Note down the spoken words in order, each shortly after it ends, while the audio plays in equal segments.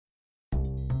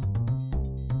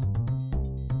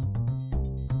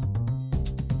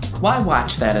Why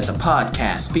Watch That is a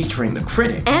podcast featuring the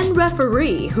critic and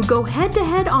referee who go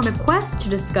head-to-head on a quest to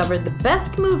discover the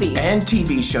best movies and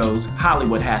TV shows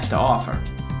Hollywood has to offer.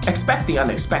 Expect the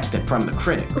unexpected from the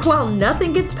critic. Well,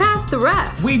 nothing gets past the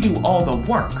ref. We do all the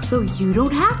work, so you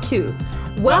don't have to.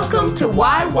 Welcome to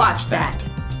Why Watch That.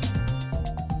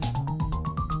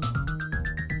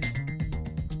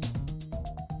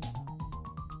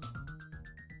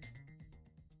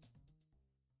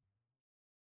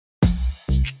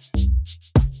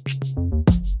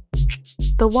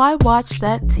 The Why Watch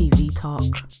That TV Talk.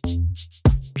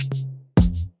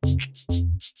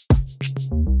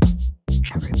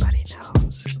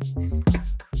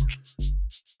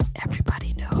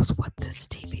 Everybody knows what this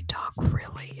TV talk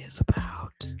really is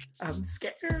about. I'm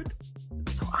scared.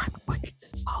 So I'm going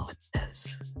to call it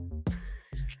this.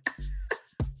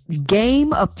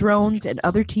 Game of Thrones and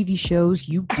other TV shows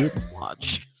you didn't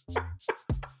watch.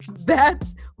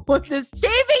 That's what this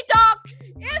TV talk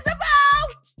is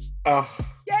about!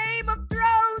 Game of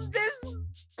Thrones is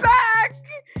back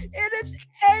in its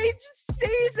 8th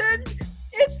season.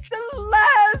 It's the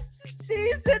last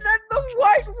season and the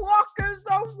White Walkers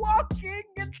are walking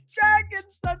and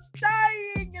dragons are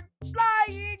dying and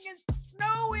flying and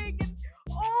snowing and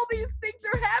all these things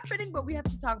are happening. But we have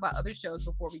to talk about other shows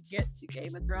before we get to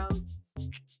Game of Thrones.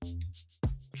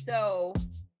 So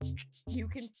you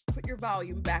can put your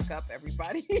volume back up,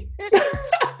 everybody.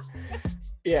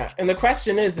 Yeah, and the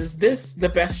question is this the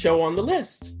best show on the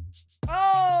list?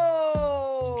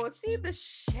 Oh, see the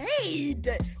shade.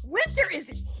 Winter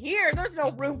isn't here. There's no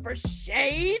room for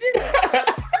shade.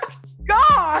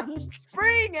 Gone.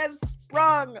 Spring has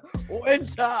sprung.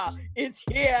 Winter is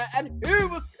here, and who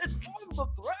will sit on the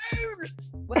throne?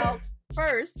 Well,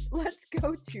 first, let's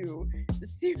go to the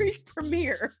series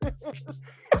premiere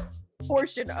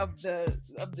portion of the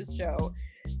show.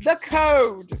 The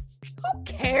Code. Who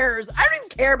cares? I don't even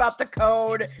care about The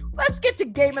Code. Let's get to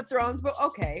Game of Thrones, but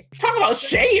okay. Talk about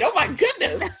shade. Oh my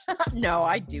goodness. No,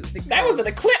 I do. That was an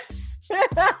eclipse.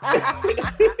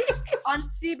 On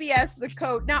CBS, The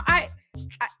Code. Now,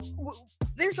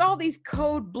 there's all these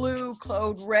Code Blue,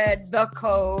 Code Red, The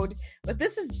Code, but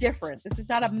this is different. This is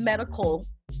not a medical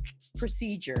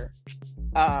procedure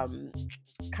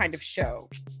kind of show.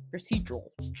 Procedural.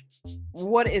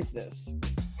 What is this?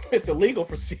 It's a legal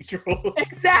procedural.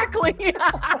 Exactly.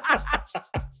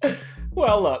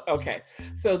 Well, look, okay.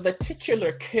 So the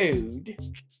titular code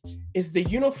is the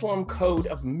Uniform Code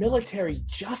of Military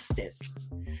Justice,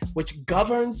 which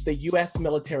governs the U.S.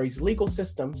 military's legal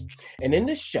system. And in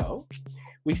this show,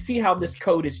 we see how this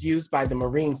code is used by the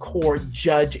Marine Corps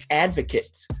judge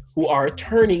advocates, who are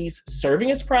attorneys serving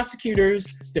as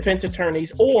prosecutors, defense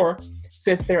attorneys, or,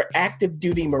 since they're active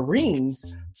duty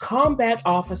Marines, combat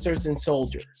officers and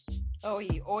soldiers. Oi,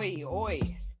 oi,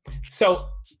 oi. So,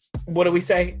 what do we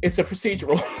say? It's a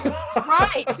procedural.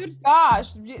 Right. Good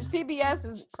gosh. CBS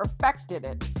has perfected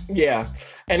it. Yeah.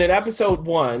 And in episode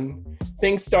 1,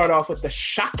 things start off with the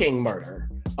shocking murder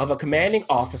of a commanding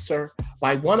officer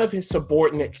by one of his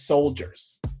subordinate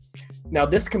soldiers. Now,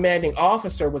 this commanding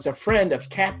officer was a friend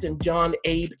of Captain John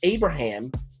Abe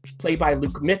Abraham, played by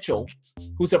Luke Mitchell,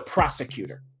 who's a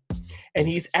prosecutor. And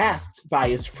he's asked by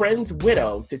his friend's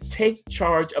widow to take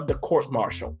charge of the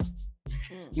court-martial.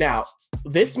 Now,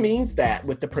 this means that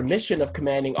with the permission of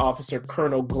Commanding Officer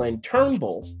Colonel Glenn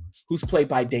Turnbull, who's played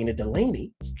by Dana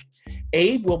Delaney,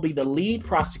 Abe will be the lead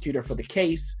prosecutor for the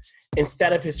case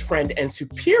instead of his friend and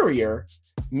superior,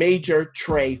 Major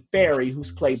Trey Ferry,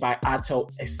 who's played by Otto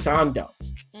Esando.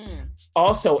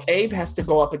 Also, Abe has to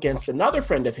go up against another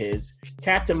friend of his,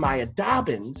 Captain Maya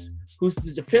Dobbins, who's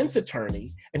the defense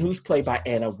attorney and who's played by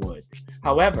Anna Wood.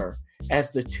 However,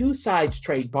 as the two sides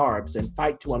trade barbs and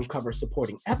fight to uncover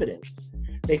supporting evidence,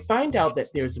 they find out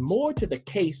that there's more to the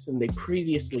case than they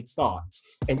previously thought.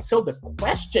 And so the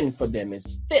question for them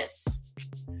is this: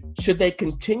 should they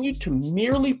continue to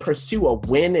merely pursue a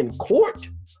win in court,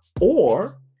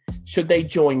 or should they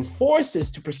join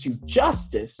forces to pursue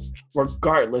justice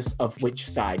regardless of which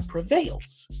side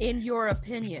prevails? In your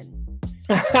opinion.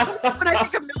 When I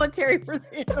think of military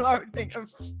procedure, I would think of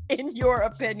in your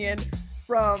opinion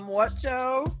from what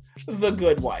show? The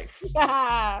Good Wife.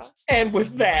 And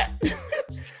with that,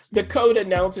 the code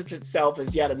announces itself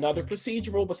as yet another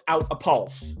procedural without a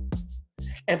pulse.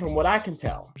 And from what I can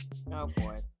tell, oh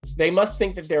boy, they must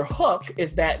think that their hook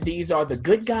is that these are the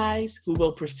good guys who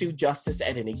will pursue justice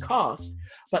at any cost,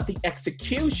 but the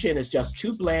execution is just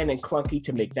too bland and clunky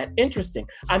to make that interesting.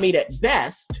 I mean, at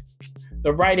best,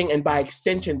 the writing and by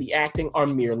extension, the acting are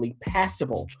merely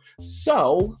passable.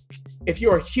 So, if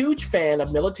you're a huge fan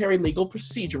of military legal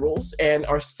procedurals and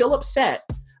are still upset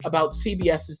about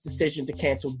CBS's decision to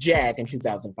cancel JAG in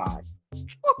 2005.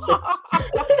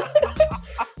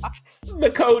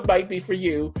 The code might be for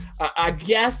you. I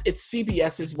guess it's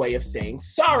CBS's way of saying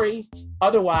sorry.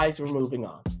 Otherwise, we're moving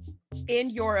on. In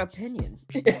your opinion.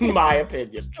 In my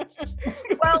opinion.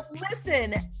 Well,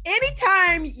 listen,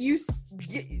 anytime you...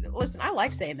 Listen, I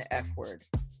like saying the F word.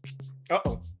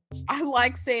 Uh-oh. I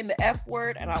like saying the F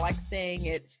word, and I like saying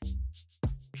it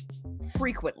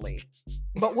frequently.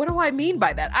 But what do I mean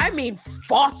by that? I mean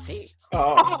Fosse.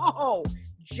 Oh,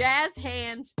 jazz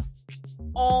hands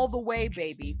all the way,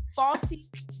 baby. Fosse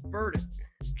Verdon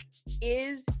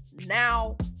is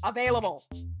now available.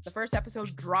 The first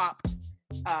episode dropped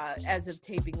as of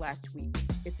taping last week.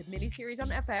 It's a miniseries on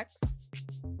FX.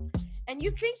 And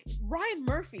you think Ryan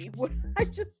Murphy would,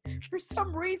 for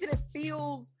some reason, it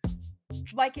feels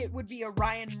like it would be a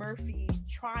Ryan Murphy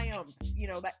triumph,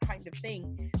 that kind of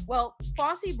thing. Well,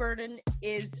 Fosse Verdon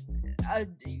is,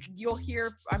 you'll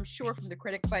hear, I'm sure, from the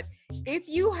critic, but if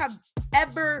you have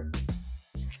ever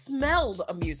smelled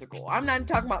a musical, I'm not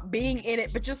talking about being in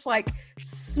it, but just like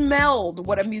smelled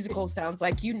what a musical sounds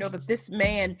like, you know that this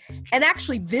man, and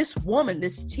actually this woman,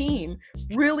 this team,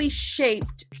 really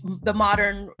shaped the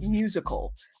modern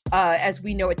musical as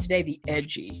we know it today, the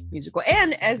edgy musical.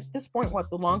 And at this point,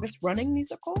 the longest running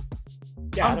musical?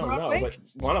 Yeah, I don't Broadway? Know, but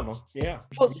one of them, yeah.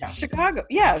 Well, yeah. Chicago,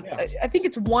 yeah. I think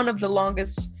it's one of the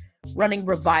longest running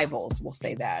revivals, we'll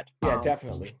say that. Yeah,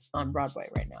 definitely. On Broadway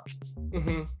right now.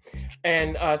 Mm-hmm.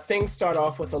 And things start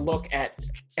off with a look at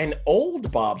an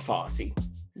old Bob Fosse.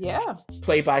 Yeah.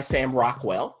 Played by Sam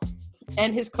Rockwell.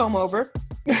 And his comb-over.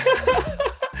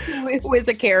 who is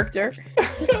a character.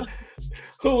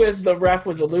 Who, as the ref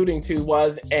was alluding to,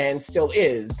 was and still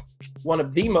is one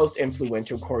of the most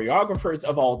influential choreographers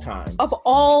of all time. Of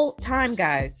all time,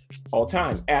 guys. All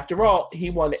time. After all,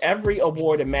 he won every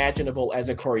award imaginable as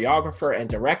a choreographer and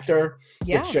director,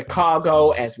 with Chicago,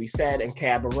 as we said, and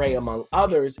Cabaret, among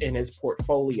others, in his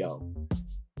portfolio.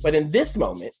 But in this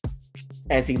moment,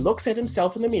 as he looks at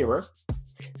himself in the mirror,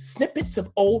 snippets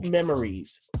of old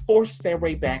memories force their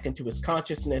way back into his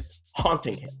consciousness,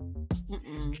 haunting him.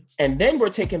 And then we're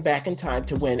taken back in time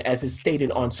to when, as is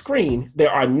stated on screen, there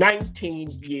are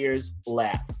 19 years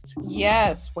left.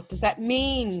 Yes. What does that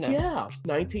mean? Yeah.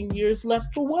 19 years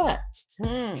left for what?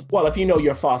 Well, if you know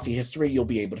your Fosse history, you'll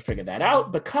be able to figure that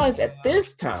out, because at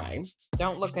this time...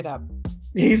 Don't look it up.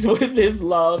 He's with his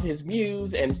love, his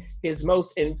muse, and his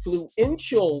most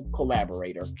influential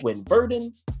collaborator, Gwen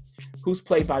Verdon, who's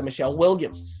played by Michelle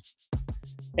Williams.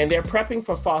 And they're prepping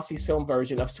for Fosse's film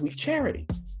version of Sweet Charity.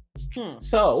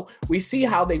 So we see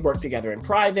how they work together in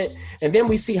private, and then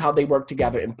we see how they work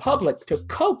together in public to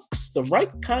coax the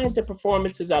right kinds of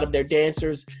performances out of their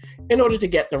dancers in order to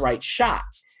get the right shot.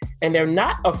 And they're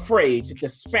not afraid to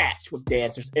dispatch with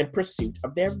dancers in pursuit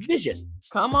of their vision.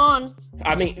 Come on.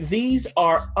 I mean, these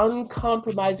are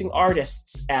uncompromising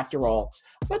artists, after all,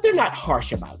 but they're not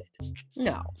harsh about it.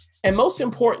 No. And most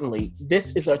importantly,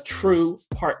 this is a true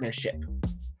partnership.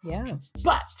 Yeah.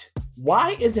 But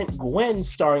why isn't Gwen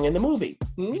starring in the movie?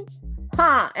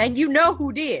 And you know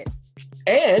who did.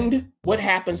 And what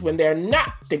happens when they're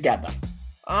not together?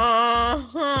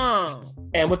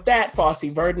 And with that, Fosse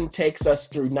Verdon takes us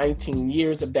through 19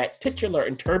 years of that titular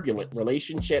and turbulent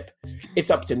relationship,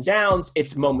 its ups and downs,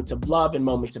 its moments of love and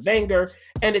moments of anger,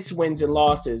 and its wins and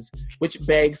losses, which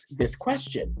begs this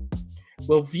question.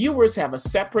 Will viewers have a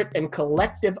separate and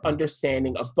collective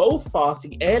understanding of both Fosse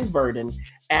and Verdon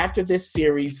after this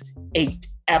series' 8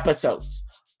 episodes?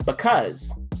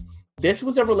 Because this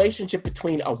was a relationship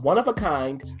between a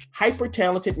one-of-a-kind,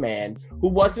 hyper-talented man who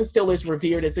was and still is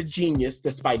revered as a genius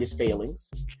despite his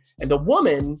failings, and the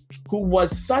woman who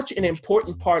was such an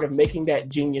important part of making that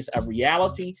genius a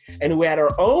reality and who had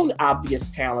her own obvious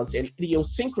talents and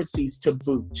idiosyncrasies to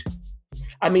boot.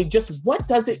 I mean, just what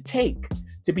does it take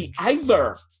to be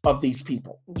either of these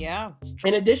people? Yeah.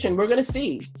 In addition, we're going to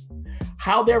see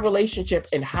how their relationship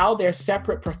and how their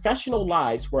separate professional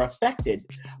lives were affected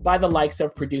by the likes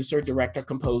of producer, director,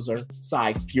 composer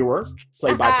Cy Feuer,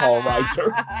 played by Paul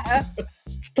Reiser,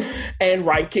 and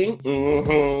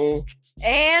Ryking,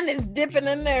 Anne is dipping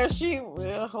in there.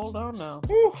 Hold on now.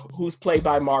 Who's played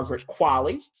by Margaret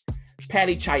Qualley,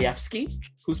 Patty Chayefsky,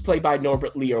 who's played by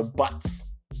Norbert Leo Butz,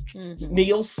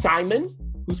 Neil Simon,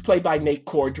 who's played by Nate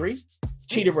Cordry,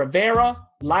 Cheetah Rivera,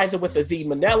 Liza with a Z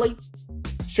Minnelli,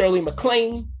 Shirley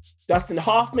MacLaine, Dustin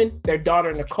Hoffman, their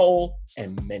daughter Nicole,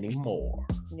 and many more.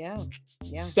 Yeah.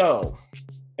 So,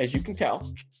 as you can tell,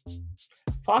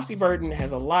 Fosse Verdon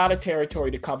has a lot of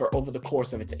territory to cover over the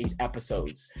course of its 8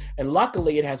 episodes. And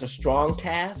luckily, it has a strong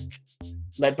cast,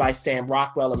 led by Sam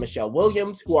Rockwell and Michelle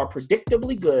Williams, who are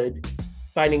predictably good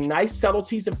finding nice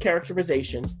subtleties of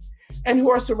characterization, and who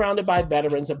are surrounded by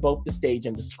veterans of both the stage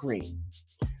and the screen.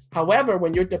 However,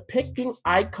 when you're depicting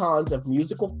icons of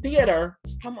musical theater,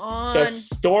 come on, the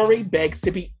story begs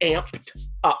to be amped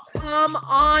up. Come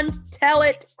on, tell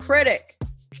it, critic.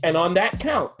 And on that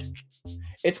count,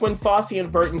 it's when Fosse and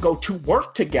Verton go to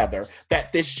work together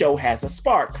that this show has a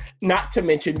spark, not to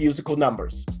mention musical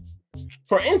numbers.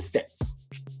 For instance,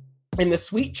 in the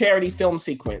Sweet Charity film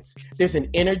sequence, there's an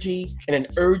energy and an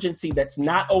urgency that's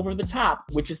not over the top,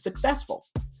 which is successful.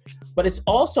 But it's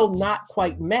also not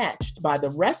quite matched by the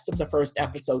rest of the first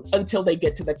episode until they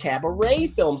get to the cabaret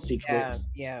film sequence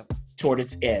toward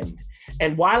its end.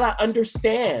 And while I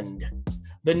understand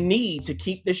the need to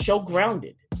keep this show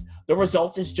grounded, the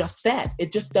result is just that.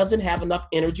 It just doesn't have enough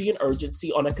energy and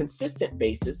urgency on a consistent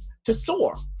basis to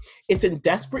soar. It's in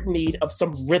desperate need of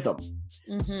some rhythm.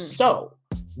 Mm-hmm. So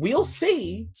we'll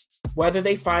see whether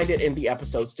they find it in the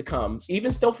episodes to come.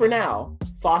 Even still, for now,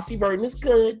 Fosse Verdon is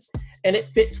good, and it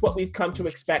fits what we've come to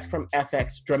expect from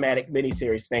FX dramatic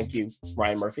miniseries. Thank you,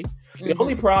 Ryan Murphy. Mm-hmm. The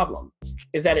only problem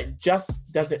is that it just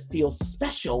doesn't feel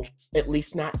special, at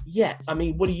least not yet. I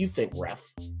mean, what do you think, Ref?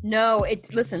 No,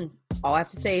 listen, all I have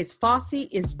to say is Fosse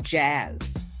is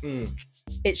jazz.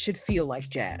 It should feel like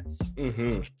jazz.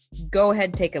 Mm-hmm. Go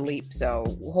ahead, take a leap.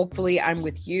 So hopefully I'm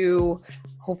with you.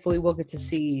 Hopefully we'll get to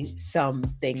see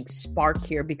something spark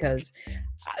here, because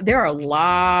there are a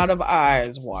lot of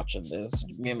eyes watching this.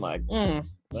 I'm like,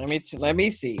 let me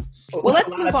see. Well,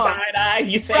 let's move on. Side eye,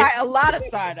 you say? Right, a lot of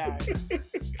side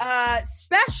eye.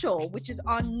 Special, which is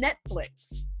on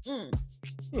Netflix.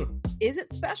 Is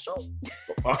it special?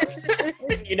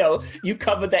 You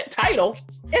covered that title.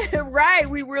 Right,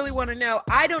 we really want to know.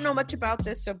 I don't know much about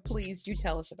this, so please do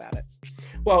tell us about it.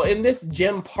 Well, in this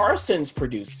Jim Parsons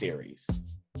produced series,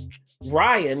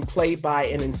 Ryan, played by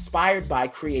and inspired by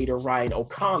creator Ryan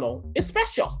O'Connell, is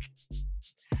special.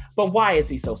 But why is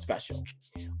he so special?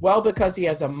 Well, because he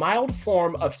has a mild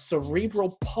form of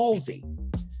cerebral palsy,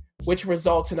 which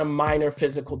results in a minor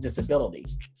physical disability.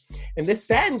 And this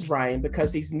saddens Ryan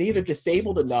because he's neither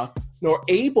disabled enough nor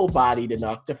able-bodied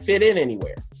enough to fit in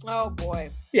anywhere. Oh, boy.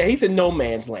 Yeah, he's in no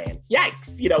man's land.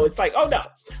 Yikes. It's like, oh, no.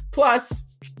 Plus,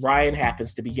 Ryan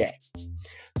happens to be gay.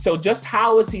 So just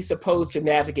how is he supposed to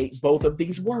navigate both of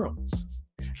these worlds?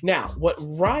 Now, what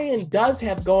Ryan does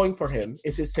have going for him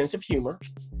is his sense of humor,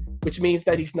 which means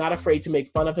that he's not afraid to make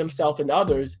fun of himself and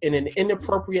others in an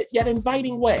inappropriate yet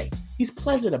inviting way. He's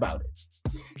pleasant about it.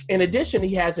 In addition,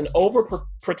 he has an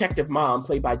overprotective mom,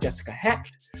 played by Jessica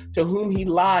Hecht, to whom he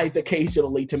lies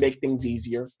occasionally to make things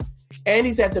easier. And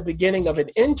he's at the beginning of an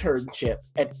internship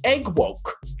at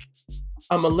Eggwoke,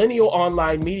 a millennial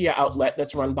online media outlet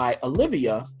that's run by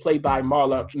Olivia, played by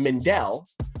Marla Mindell,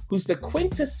 who's the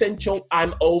quintessential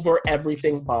I'm over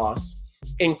everything boss,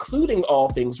 including all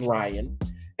things Ryan,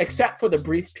 except for the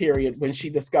brief period when she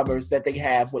discovers that they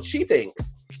have what she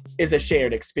thinks is a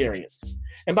shared experience.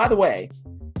 And by the way,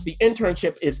 the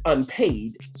internship is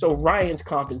unpaid, so Ryan's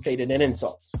compensated in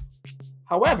insults.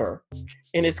 However,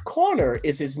 in his corner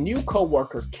is his new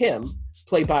coworker, Kim,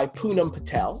 played by Poonam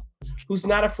Patel, who's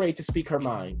not afraid to speak her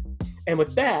mind. And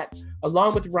with that,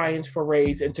 along with Ryan's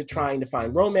forays into trying to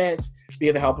find romance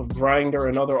via the help of Grindr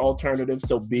and other alternatives,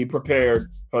 so be prepared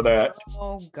for that.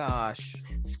 Oh, gosh.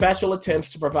 Special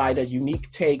attempts to provide a unique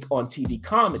take on TV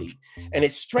comedy. And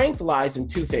its strength lies in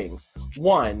two things.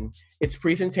 One, its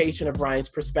presentation of Ryan's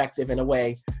perspective in a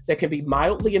way that can be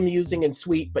mildly amusing and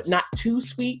sweet, but not too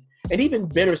sweet, and even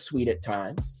bittersweet at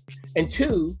times. And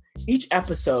two, each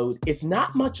episode is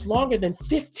not much longer than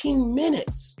 15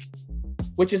 minutes,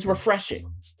 which is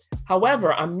refreshing.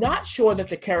 However, I'm not sure that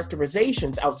the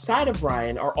characterizations outside of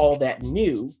Ryan are all that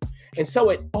new, and so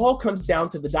it all comes down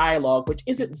to the dialogue, which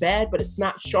isn't bad, but it's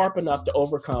not sharp enough to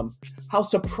overcome how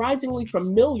surprisingly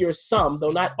familiar some, though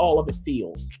not all of it,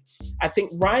 feels. I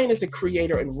think Ryan, as a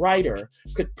creator and writer,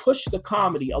 could push the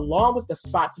comedy along with the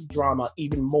spots of drama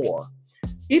even more.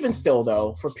 Even still,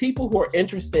 though, for people who are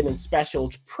interested in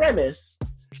Special's premise,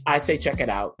 I say check it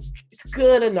out. It's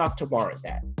good enough to warrant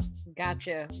that.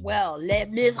 Gotcha. Well, Les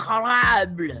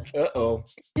Miserables. Uh-oh.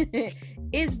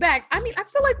 Is back. I mean, I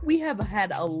feel like we have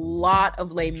had a lot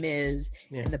of Les Mis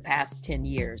in the past 10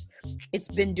 years. It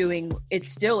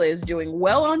still is doing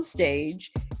well on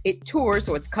stage. It tours,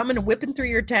 so it's coming and whipping through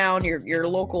your town, your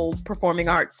local performing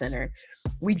arts center.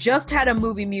 We just had a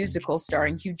movie musical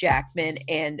starring Hugh Jackman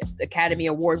and Academy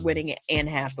Award-winning Anne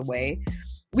Hathaway.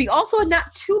 We also,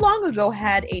 not too long ago,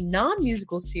 had a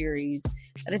non-musical series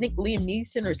that I think Liam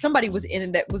Neeson or somebody was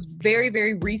in that was very,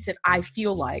 very recent, I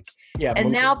feel like. Yeah.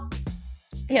 And now,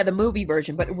 the movie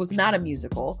version, but it was not a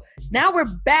musical. Now we're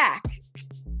back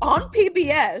on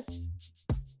PBS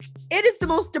It is the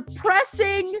most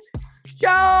depressing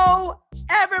show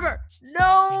ever.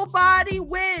 Nobody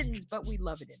wins, but we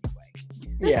love it anyway.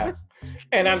 Yeah.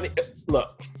 And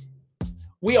look,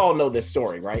 we all know this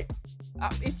story, right?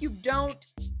 If you don't,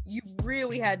 you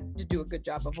really had to do a good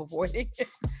job of avoiding it.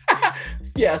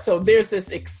 Yeah, so there's this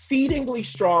exceedingly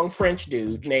strong French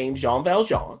dude named Jean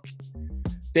Valjean,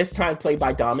 this time played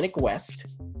by Dominic West,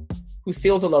 who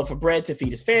steals a loaf of bread to feed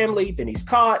his family. Then he's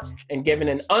caught and given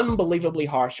an unbelievably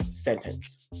harsh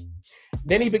sentence.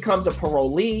 Then he becomes a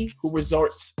parolee who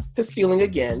resorts to stealing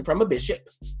again from a bishop,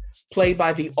 played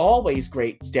by the always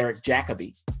great Derek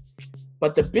Jacobi.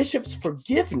 But the bishop's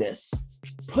forgiveness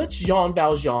puts Jean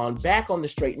Valjean back on the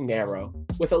straight and narrow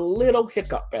with a little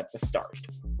hiccup at the start.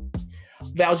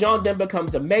 Valjean then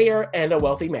becomes a mayor and a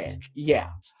wealthy man. Yeah,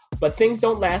 but things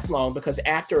don't last long because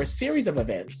after a series of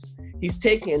events, he's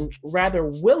taken rather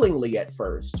willingly at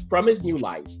first from his new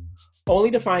life,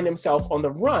 only to find himself on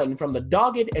the run from the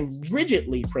dogged and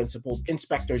rigidly principled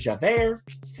Inspector Javert,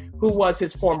 who was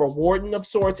his former warden of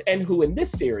sorts and who in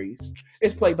this series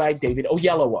is played by David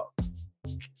Oyelowo.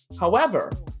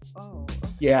 However,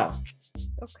 yeah.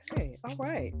 Okay, all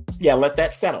right. Yeah, let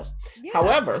that settle. Yeah.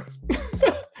 However,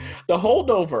 the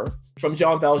holdover from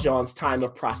Jean Valjean's time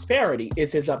of prosperity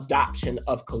is his adoption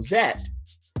of Cosette,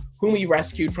 whom he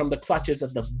rescued from the clutches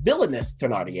of the villainous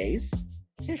Thénardiers,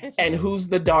 and who's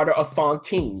the daughter of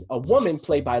Fantine, a woman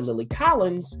played by Lily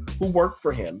Collins, who worked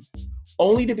for him,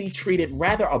 only to be treated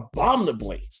rather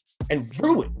abominably and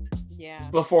ruined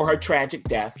before her tragic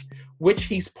death, which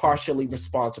he's partially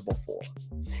responsible for.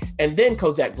 And then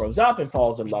Cosette grows up and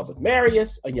falls in love with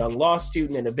Marius, a young law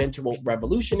student and eventual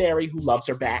revolutionary who loves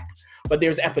her back. But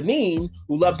there's Eponine,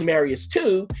 who loves Marius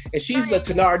too, and she's the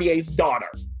Thénardier's daughter.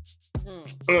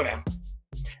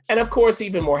 And of course,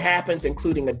 even more happens,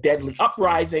 including a deadly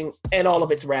uprising, and all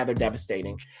of it's rather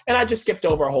devastating. And I just skipped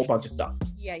over a whole bunch of stuff.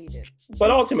 Yeah, you did. But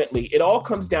ultimately, it all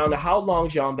comes down to how long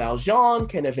Jean Valjean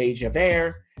can evade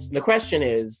Javert. And the question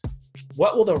is,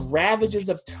 what will the ravages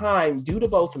of time do to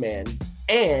both men?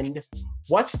 And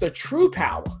what's the true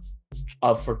power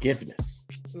of forgiveness?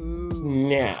 Ooh.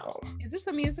 Now, is this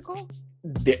a musical?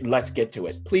 Let's get to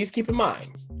it. Please keep in mind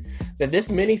that this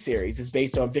miniseries is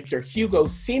based on Victor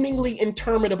Hugo's seemingly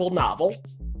interminable novel,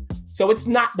 so it's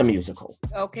not the musical.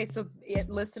 Okay, so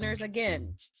listeners,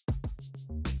 again.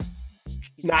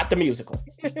 Not the musical.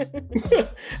 And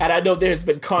I know there's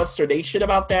been consternation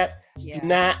about that. Yeah.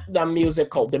 Not the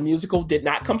musical. The musical did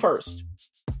not come first.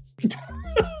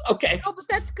 Okay. Oh, but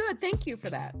that's good. Thank you for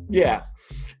that. Yeah.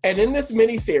 And in this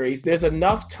miniseries, there's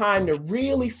enough time to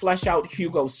really flesh out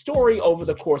Hugo's story over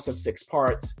the course of 6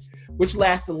 parts, which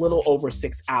lasts a little over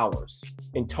 6 hours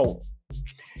in total.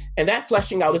 And that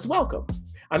fleshing out is welcome.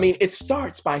 I mean, it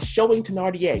starts by showing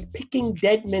Thénardier picking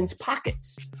dead men's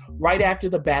pockets right after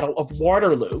the Battle of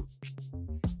Waterloo,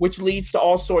 which leads to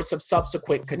all sorts of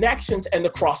subsequent connections and the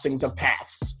crossings of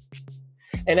paths.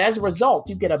 And as a result,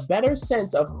 you get a better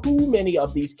sense of who many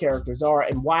of these characters are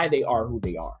and why they are who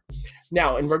they are.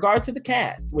 Now, in regard to the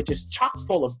cast, which is chock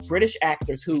full of British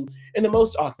actors who, in the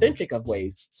most authentic of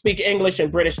ways, speak English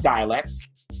and British dialects,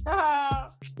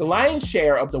 the lion's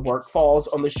share of the work falls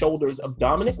on the shoulders of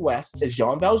Dominic West as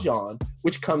Jean Valjean,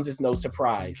 which comes as no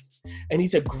surprise. And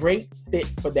he's a great fit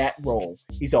for that role.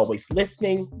 He's always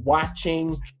listening,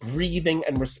 watching, breathing,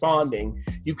 and responding.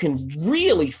 You can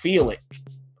really feel it,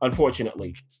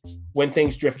 unfortunately, when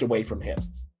things drift away from him.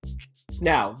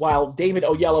 Now, while David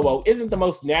Oyelowo isn't the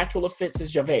most natural of fits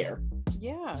as Javert,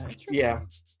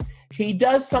 he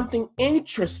does something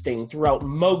interesting throughout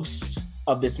most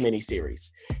of this miniseries.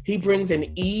 He brings an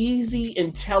easy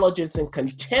intelligence and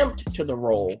contempt to the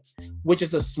role, which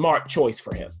is a smart choice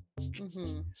for him.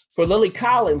 Mm-hmm. For Lily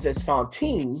Collins as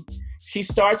Fantine, she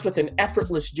starts with an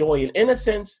effortless joy and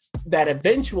innocence that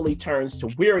eventually turns to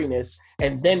weariness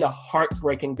and then to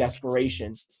heartbreaking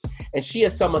desperation. And she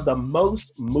has some of the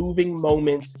most moving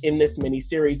moments in this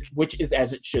miniseries, which is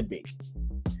as it should be.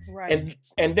 Right.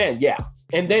 And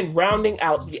then rounding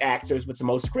out the actors with the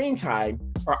most screen time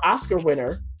are Oscar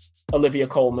winner Olivia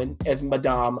Colman as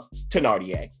Madame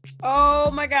Thénardier. Oh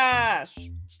my gosh.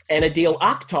 And Adil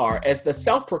Akhtar as the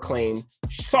self-proclaimed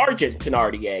Sergeant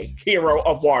Thénardier, hero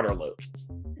of Waterloo.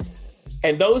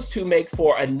 And those two make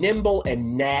for a nimble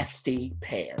and nasty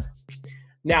pair.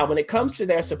 Now, when it comes to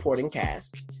their supporting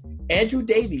cast, Andrew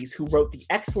Davies, who wrote the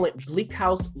excellent Bleak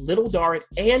House, Little Dorrit,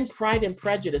 and Pride and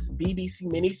Prejudice BBC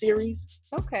miniseries,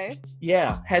 okay,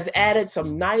 has added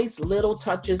some nice little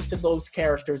touches to those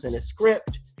characters in his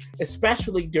script.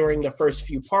 especially during the first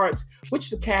few parts, which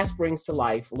the cast brings to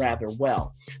life rather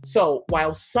well. So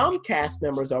while some cast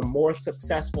members are more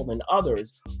successful than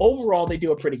others, overall they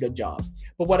do a pretty good job.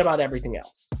 But what about everything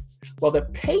else? Well, the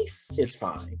pace is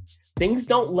fine. Things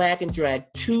don't lag and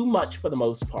drag too much for the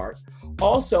most part.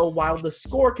 Also, while the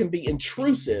score can be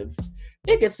intrusive,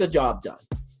 it gets the job done.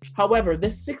 However,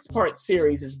 this 6-part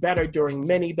series is better during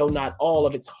many, though not all,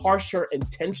 of its harsher and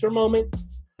tenser moments,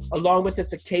 along with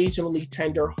its occasionally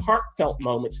tender, heartfelt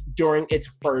moments during its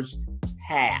first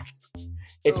half.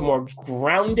 It's more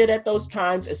grounded at those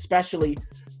times, especially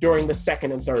during the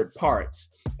second and third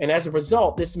parts. And as a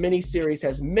result, this miniseries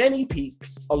has many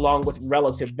peaks along with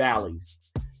relative valleys.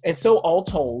 And so, all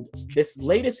told, this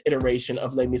latest iteration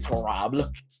of Les Miserables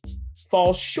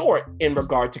falls short in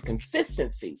regard to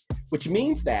consistency, which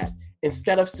means that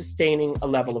instead of sustaining a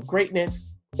level of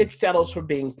greatness, it settles for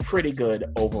being pretty good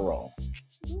overall.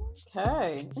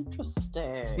 Okay,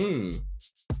 interesting.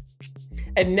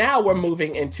 And now we're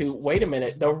moving into, wait a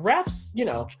minute, the refs,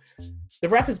 the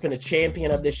ref has been a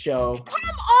champion of this show. Come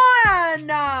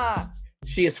on!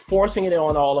 She is forcing it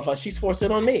on all of us. She's forcing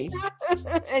it on me.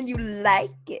 And you like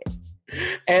it.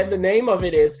 And the name of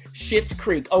it is Schitt's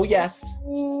Creek. Oh, yes.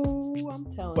 Ooh, I'm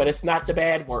telling you. But it's not the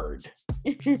bad word.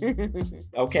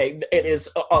 Okay, it is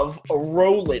of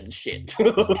rolling shit.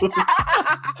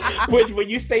 Which, when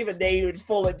you say the name in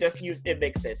full, it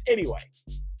makes sense. Anyway.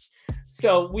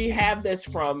 So we have this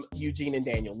from Eugene and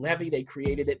Daniel Levy. They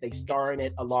created it. They star in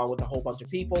it along with a whole bunch of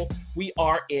people. We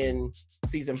are in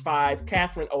season 5.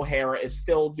 Catherine O'Hara is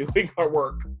still doing her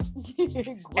work.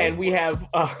 And we have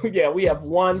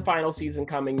one final season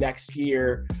coming next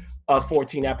year of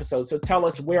 14 episodes. So tell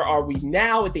us, where are we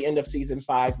now at the end of season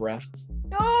 5, Ref?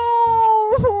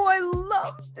 Oh, I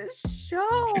love this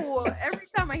show. Every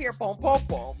time I hear boom, boom,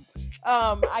 boom,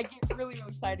 I get really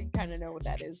excited, kind of know what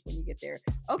that is when you get there.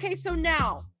 Okay, so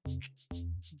now,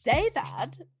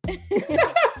 David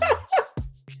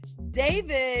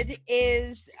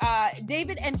is,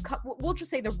 David and we'll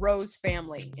just say the Rose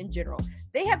family in general.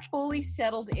 They have fully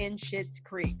settled in Schitt's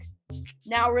Creek.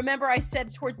 Now, remember I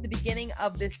said towards the beginning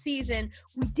of this season,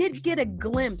 we did get a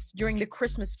glimpse during the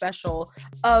Christmas special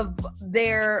of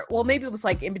maybe it was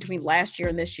like in between last year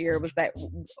and this year, was that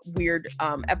weird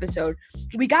episode.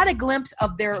 We got a glimpse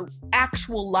of their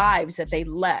actual lives that they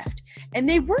left. And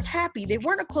they weren't happy. They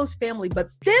weren't a close family. But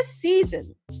this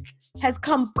season has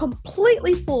come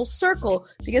completely full circle,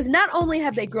 because not only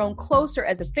have they grown closer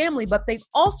as a family, but they've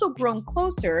also grown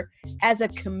closer as a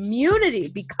community,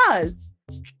 because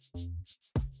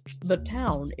the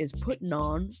town is putting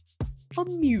on a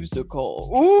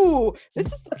musical. Ooh, this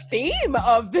is the theme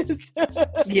of this.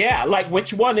 Yeah, like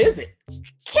which one is it?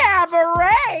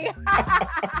 Cabaret!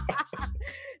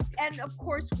 And of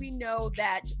course, we know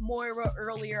that Moira,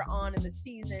 earlier on in the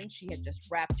season, she had just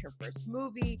wrapped her first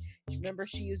movie. Remember,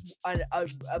 she is a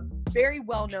very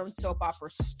well-known soap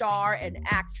opera star and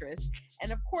actress.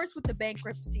 And of course, with the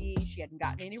bankruptcy, she hadn't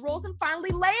gotten any roles and finally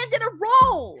landed a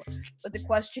role. But the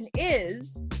question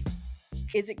is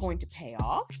it going to pay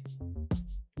off?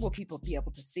 Will people be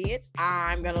able to see it?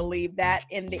 I'm going to leave that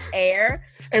in the air.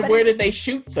 And where did they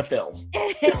shoot the film?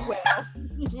 Well,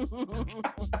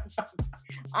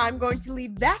 I'm going to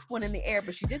leave that one in the air,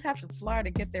 but she did have to fly to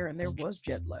get there, and there was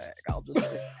jet lag. I'll just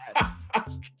say that.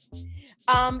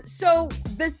 So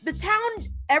the town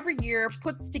every year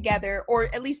puts together, or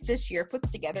at least this year puts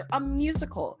together, a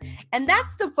musical. And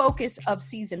that's the focus of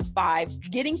season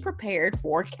 5, getting prepared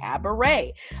for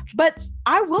Cabaret. But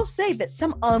I will say that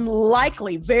some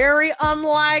very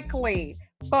unlikely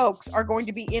folks are going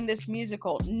to be in this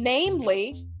musical,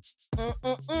 namely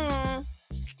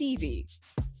Stevie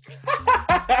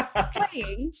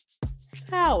playing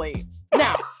Sally.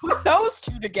 Now, put those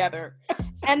two together.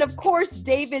 And of course,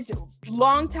 David's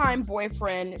longtime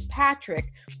boyfriend,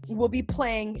 Patrick, will be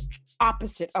playing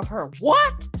opposite of her.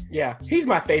 What? Yeah, he's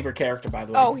my favorite character, by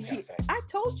the way. Oh, I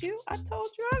told you.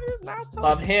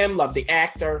 Love him, love the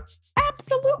actor.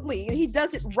 Absolutely. He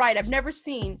does it right. I've never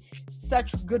seen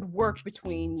such good work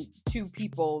between two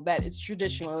people that is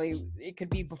traditionally, it could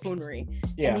be buffoonery.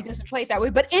 Yeah. And he doesn't play it that way.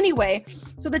 But anyway,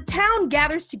 so the town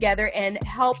gathers together and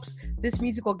helps this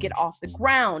musical get off the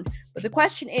ground. But the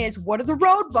question is, what are the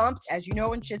road bumps, as you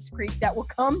know in Schitt's Creek, that will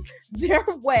come their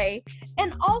way?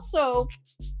 And also,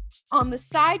 on the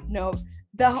side note,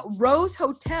 the Rose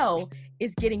Hotel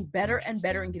is getting better and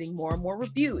better and getting more and more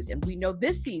reviews. And we know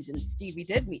this season, Stevie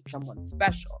did meet someone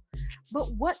special.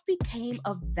 But what became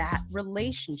of that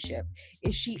relationship?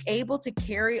 Is she able to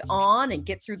carry on and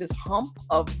get through this hump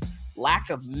of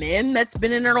lack of men that's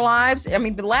been in her lives? I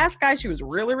mean, the last guy she was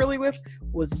really, really with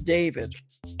was David.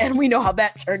 And we know how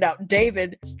that turned out.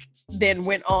 David then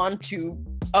went on to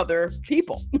other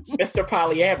people. Mr.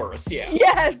 Polyamorous, yeah.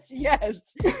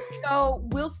 Yes. So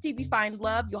will Stevie find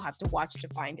love? You'll have to watch to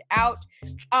find out.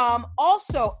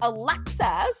 Also,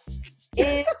 Alexis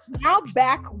is now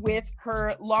back with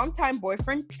her longtime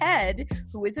boyfriend, Ted,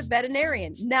 who is a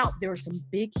veterinarian. Now, there is some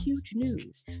big, huge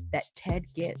news that Ted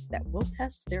gets that will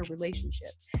test their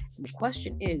relationship. And the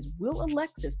question is, will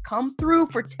Alexis come through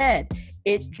for Ted?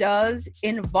 It does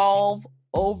involve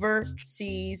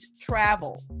overseas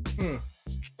travel.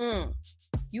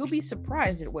 You'll be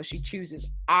surprised at what she chooses.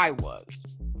 I was.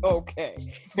 Okay.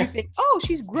 You think, oh,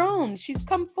 she's grown. She's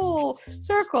come full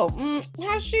circle.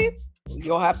 Has she?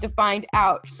 You'll have to find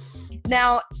out.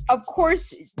 Now, of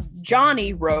course,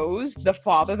 Johnny Rose, the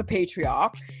father, the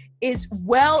patriarch, is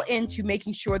well into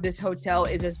making sure this hotel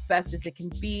is as best as it can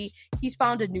be. He's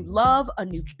found a new love, a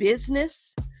new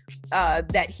business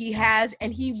that he has,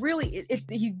 and he really,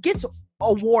 he gets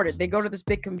awarded. They go to this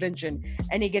big convention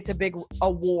and he gets a big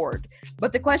award.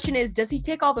 But the question is, does he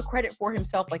take all the credit for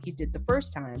himself like he did the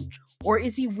first time? Or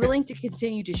is he willing to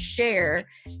continue to share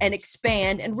and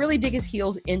expand and really dig his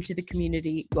heels into the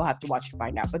community? You'll have to watch to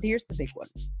find out. But here's the big one.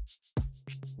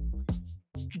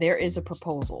 There is a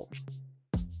proposal.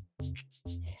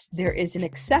 There is an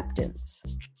acceptance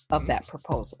of that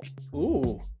proposal.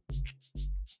 Ooh.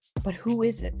 But who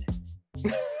is it?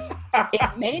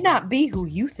 It may not be who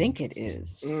you think it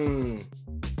is.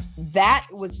 That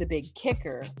was the big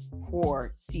kicker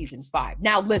for season 5.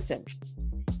 Now, listen,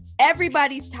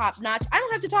 everybody's top notch. I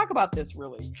don't have to talk about this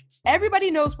really.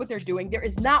 Everybody knows what they're doing. There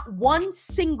is not one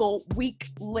single weak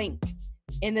link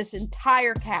in this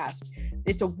entire cast.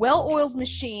 It's a well-oiled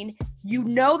machine. You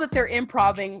know that they're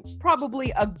improvising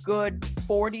probably a good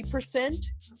 40%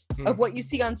 of what you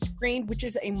see on screen, which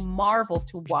is a marvel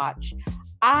to watch.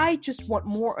 I just want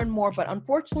more and more, but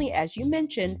unfortunately, as you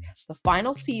mentioned, the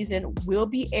final season will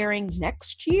be airing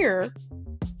next year,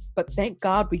 but thank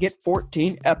God we get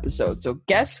 14 episodes. So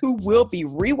guess who will be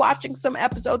rewatching some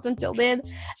episodes until then?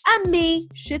 And me,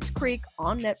 Schitt's Creek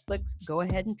on Netflix. Go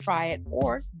ahead and try it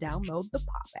or download the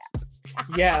Pop app.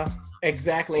 Yeah,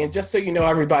 exactly. And just so you know,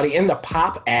 everybody, in the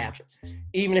Pop app,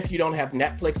 even if you don't have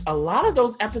Netflix, a lot of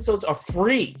those episodes are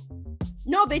free.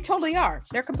 No, they totally are.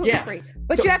 They're completely free.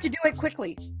 But so, you have to do it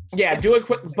quickly. Yeah, do it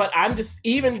quick. But I'm just,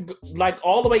 even like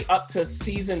all the way up to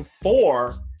season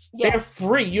 4, they're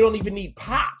free. You don't even need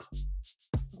Pop.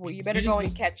 Well, you better go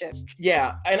and catch it.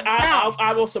 Yeah, and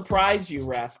I will surprise you,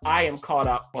 Ref. I am caught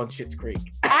up on Schitt's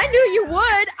Creek. I knew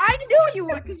you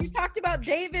would because you talked about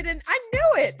David and I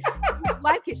knew it. You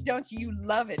like it, don't you? You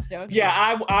love it, don't you?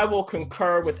 Yeah, I will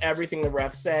concur with everything the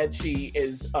Ref said. She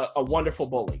is a wonderful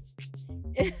bully.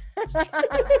 And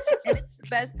it's the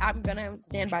best. I'm gonna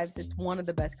stand by this. It's one of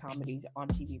the best comedies on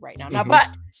TV right now. Now, but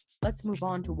let's move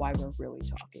on to why we're really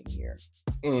talking here.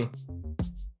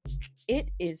 It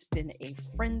has been a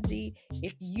frenzy.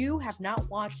 If you have not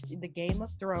watched the Game of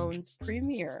Thrones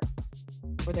premiere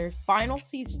for their final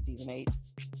season, season 8,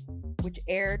 which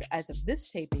aired as of this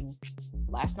taping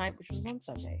last night, which was on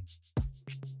Sunday,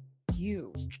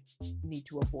 you need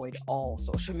to avoid all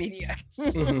social media.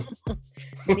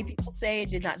 Many people say it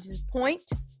did not disappoint.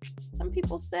 Some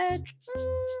people said,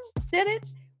 did it?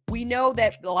 We know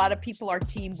that a lot of people are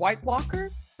team White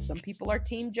Walker. Some people are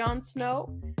team Jon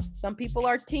Snow. Some people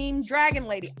are team Dragon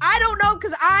Lady. I don't know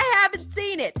because I haven't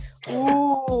seen it.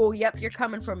 Ooh, yep, you're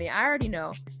coming for me. I already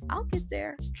know. I'll get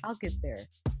there.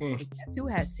 Guess who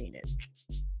has seen it?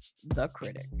 The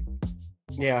Critic.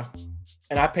 Yeah,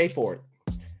 and I pay for it.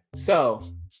 So,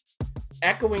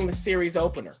 echoing the series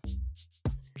opener,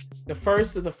 the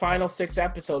first of the final 6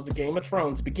 episodes of Game of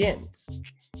Thrones begins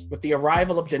with the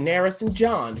arrival of Daenerys and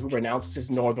Jon, who renounced his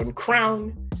northern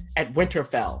crown at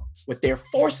Winterfell with their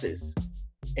forces,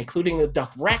 including the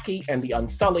Dothraki and the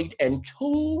Unsullied, and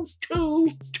two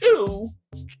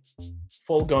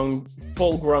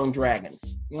full-grown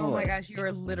dragons. Oh my gosh, you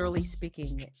are literally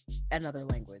speaking another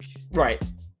language. Right.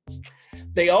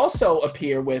 They also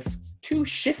appear with 2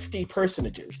 shifty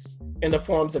personages in the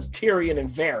forms of Tyrion and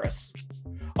Varys,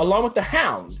 along with the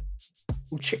Hound,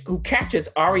 who catches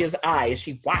Arya's eye as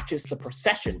she watches the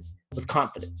procession with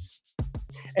confidence.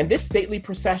 And this stately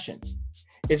procession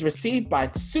is received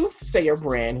by soothsayer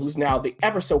Bran, who's now the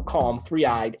ever-so-calm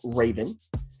three-eyed Raven,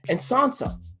 and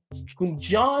Sansa, whom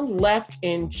Jon left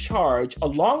in charge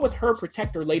along with her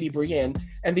protector, Lady Brienne,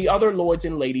 and the other lords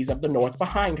and ladies of the North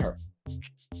behind her.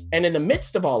 And in the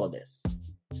midst of all of this,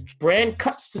 Bran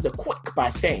cuts to the quick by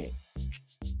saying,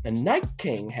 "The Night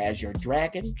King has your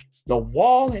dragon, the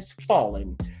wall has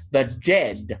fallen, the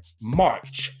dead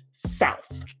march south."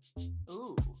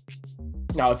 Ooh.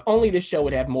 Now, if only this show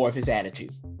would have more of his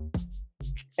attitude.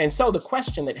 And so the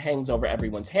question that hangs over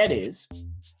everyone's head is,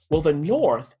 will the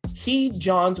North heed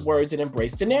Jon's words and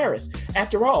embrace Daenerys?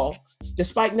 After all,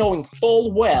 despite knowing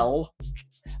full well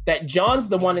that Jon's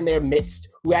the one in their midst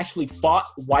who actually fought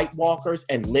White Walkers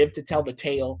and lived to tell the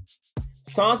tale,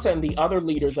 Sansa and the other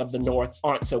leaders of the North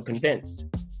aren't so convinced.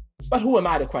 But who am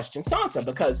I to question Sansa?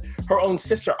 Because her own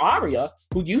sister Arya,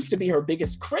 who used to be her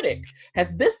biggest critic,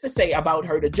 has this to say about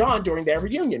her to Jon during their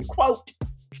reunion, quote,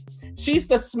 "She's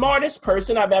the smartest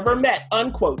person I've ever met,"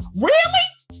 unquote.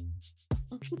 Really?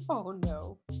 Oh,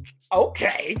 no.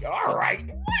 Okay, all right,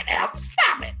 whatever,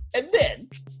 stop it. And then,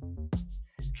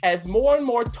 as more and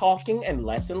more talking and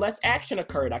less action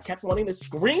occurred, I kept wanting to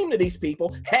scream to these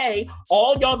people, hey,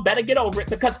 all y'all better get over it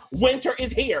because winter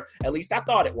is here. At least I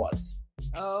thought it was.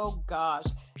 Oh, gosh.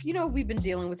 You know, we've been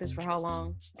dealing with this for how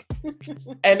long?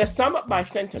 And to sum up my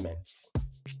sentiments,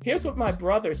 here's what my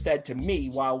brother said to me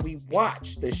while we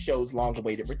watched this show's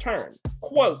long-awaited return.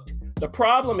 Quote, "The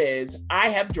problem is I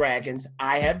have dragons,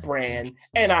 I have Bran,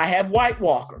 and I have White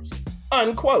Walkers."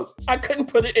 Unquote. I couldn't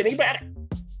put it any better.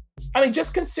 I mean,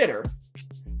 just consider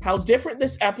how different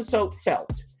this episode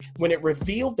felt when it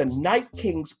revealed the Night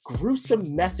King's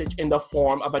gruesome message in the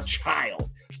form of a child.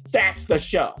 That's the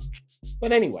show.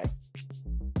 But anyway,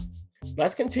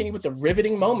 let's continue with the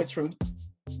riveting moments from,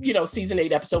 season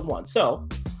 8, episode 1. So,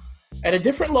 at a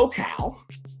different locale,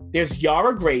 there's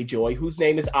Yara Greyjoy, whose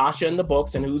name is Asha in the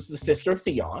books and who's the sister of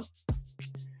Theon.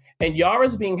 And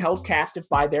Yara's being held captive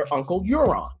by their uncle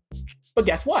Euron. But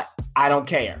guess what? I don't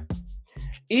care.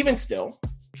 Even still,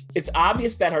 it's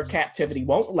obvious that her captivity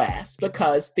won't last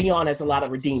because Theon has a lot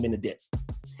of redeeming to do.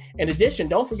 In addition,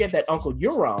 don't forget that Uncle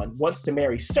Euron wants to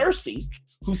marry Cersei,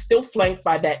 who's still flanked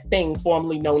by that thing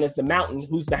formerly known as the Mountain,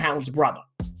 who's the Hound's brother.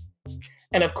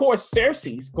 And of course,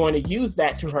 Cersei's going to use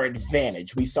that to her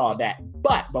advantage. We saw that.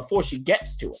 But before she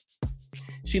gets to it,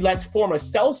 she lets former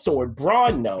sellsword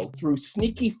Bronn know through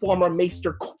sneaky former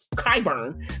Maester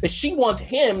Qyburn that she wants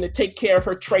him to take care of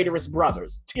her traitorous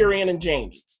brothers, Tyrion and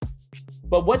Jaime.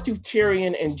 But what do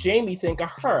Tyrion and Jaime think of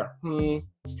her?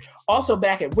 Also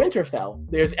back at Winterfell,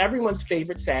 there's everyone's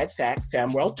favorite sad sack,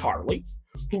 Samwell Tarly,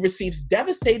 who receives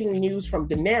devastating news from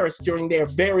Daenerys during their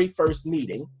very first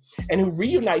meeting, and who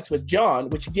reunites with Jon,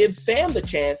 which gives Sam the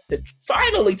chance to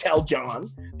finally tell Jon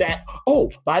that,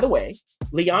 oh, by the way,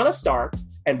 Lyanna Stark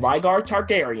and Rhaegar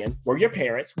Targaryen were your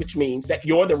parents, which means that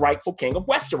you're the rightful king of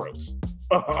Westeros.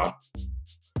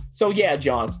 So yeah,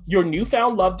 Jon, your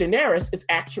newfound love Daenerys is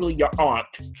actually your aunt.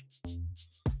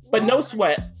 But no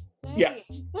sweat. Yeah.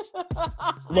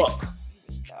 Look.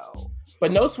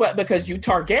 But no sweat because you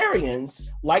Targaryens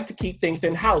like to keep things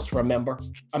in-house, remember?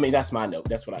 I mean, that's my note.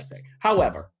 That's what I say.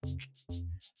 However,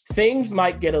 things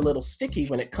might get a little sticky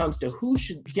when it comes to who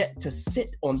should get to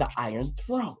sit on the Iron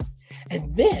Throne.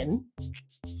 And then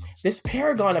this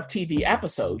paragon of TV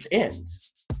episodes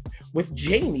ends with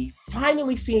Jaime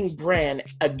finally seeing Bran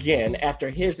again after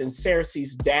his and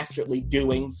Cersei's dastardly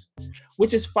doings,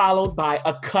 which is followed by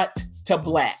a cut to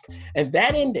black. And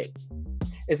that ending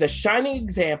is a shining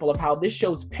example of how this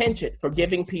show's penchant for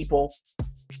giving people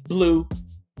blue,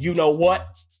 you know what,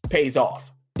 pays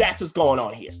off. That's what's going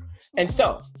on here. And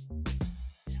so,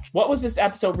 what was this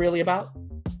episode really about?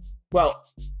 Well,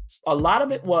 a lot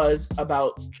of it was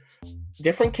about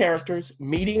different characters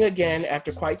meeting again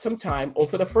after quite some time, or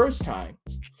for the first time,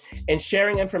 and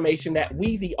sharing information that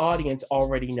we, the audience,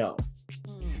 already know.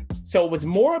 So it was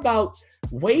more about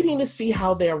waiting to see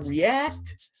how they'll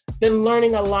react than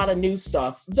learning a lot of new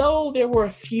stuff, though there were a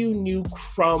few new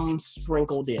crumbs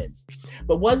sprinkled in.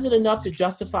 But was it enough to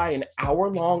justify an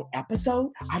hour-long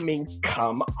episode? I mean,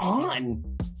 come on.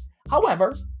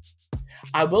 However,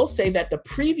 I will say that the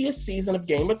previous season of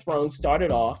Game of Thrones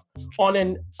started off on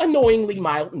an annoyingly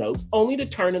mild note, only to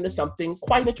turn into something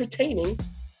quite entertaining,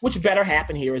 which better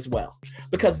happen here as well.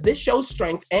 Because this show's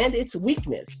strength and its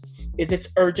weakness is its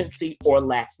urgency or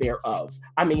lack thereof.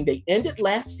 I mean, they ended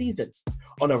last season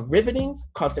on a riveting,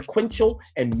 consequential,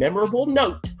 and memorable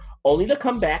note, only to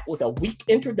come back with a weak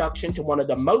introduction to one of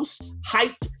the most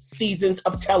hyped seasons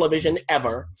of television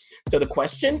ever. So the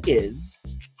question is,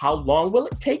 how long will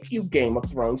it take you, Game of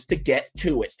Thrones, to get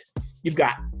to it? You've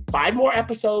got 5 more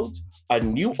episodes, a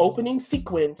new opening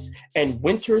sequence, and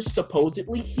winter's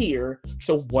supposedly here,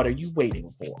 so what are you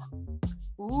waiting for?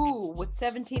 Ooh, with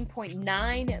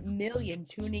 17.9 million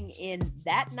tuning in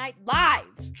that night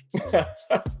live.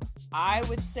 I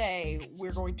would say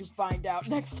we're going to find out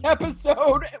next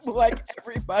episode like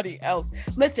everybody else.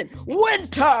 Listen,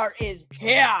 winter is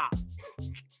here.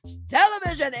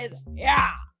 Television is here.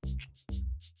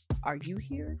 Are you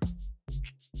here?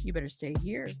 You better stay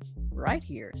here, right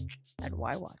here, at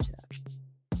Why Watch That.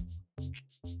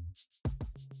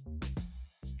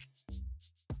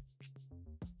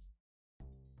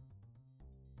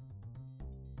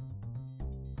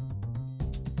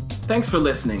 Thanks for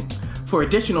listening. For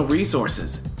additional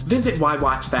resources, visit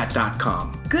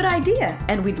whywatchthat.com. Good idea,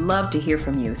 and we'd love to hear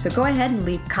from you. So go ahead and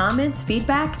leave comments,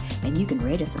 feedback, and you can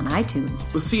rate us on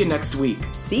iTunes. We'll see you next week.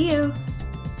 See you.